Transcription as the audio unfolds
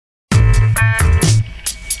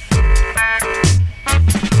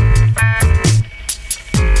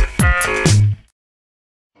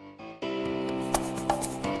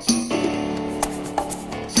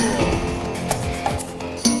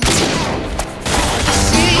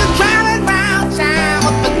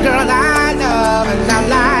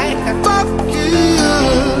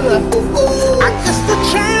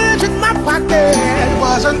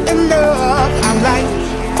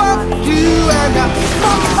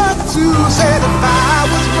said if I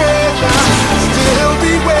was richer, I'd still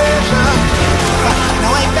be richer.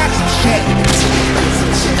 Now ain't that some shit?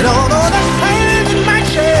 And although there's pain in my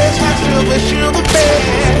chest, I still wish you the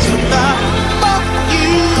best. But the fuck you.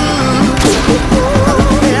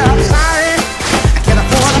 Yeah, I'm sorry, I can't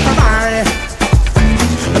afford a Ferrari,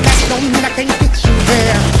 but that don't mean I can't get you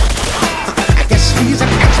there. I guess he's an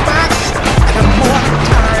Xbox, and I'm more than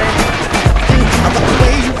tired of the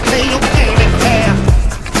way you play your game in there.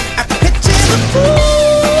 I picture the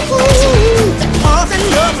fool that falls in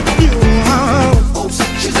love with you. Oops,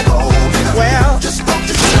 she's a gold digger. Well, just spoke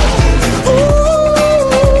to show.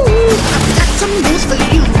 Ooh, I've got some news for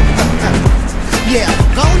you. Yeah,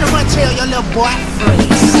 go on and run tell your little boy free.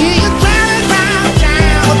 See you driving round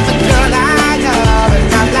town with the girl.